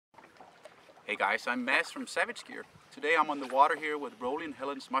Hey guys, I'm Mads from Savage Gear. Today I'm on the water here with Rolling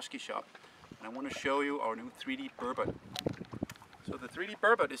Helen's Musky shop, and I want to show you our new 3D burbot. So the 3D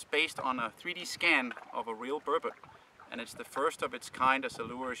burbot is based on a 3D scan of a real burbot, and it's the first of its kind as a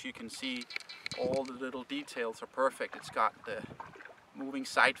lure. As you can see, all the little details are perfect. It's got the moving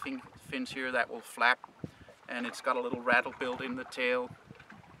side fins here that will flap, and it's got a little rattle built in the tail,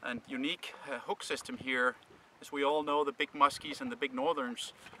 and unique hook system here. As we all know, the big muskies and the big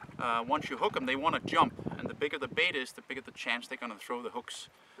northerns, once you hook them, they want to jump, and the bigger the bait is, the bigger the chance they're going to throw the hooks.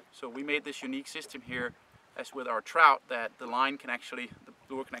 So we made this unique system here, as with our trout, that the lure can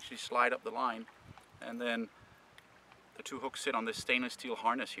actually slide up the line, and then the two hooks sit on this stainless steel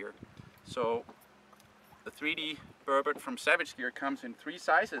harness here. So the 3D burbot from Savage Gear comes in 3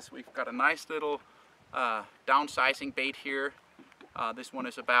 sizes. We've got a nice little downsizing bait here. This one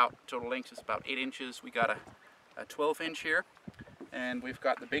is about, total length is about 8 inches. We got a 12-inch here, and we've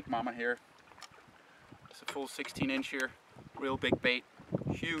got the big mama here. It's a full 16-inch here, real big bait,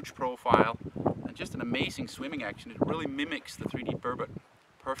 huge profile, and just an amazing swimming action. It really mimics the 3D burbot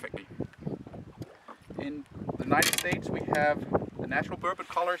perfectly. In the United States, we have the natural burbot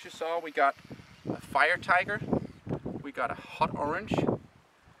colors you saw. We got a fire tiger, we got a hot orange,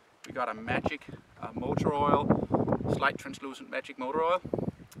 we got a magic motor oil, slight translucent magic motor oil,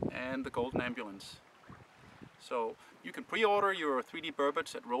 and the golden ambulance. So you can pre-order your 3D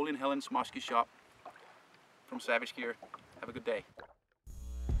burbots at Rolling Helen's Musky shop from Savage Gear. Have a good day.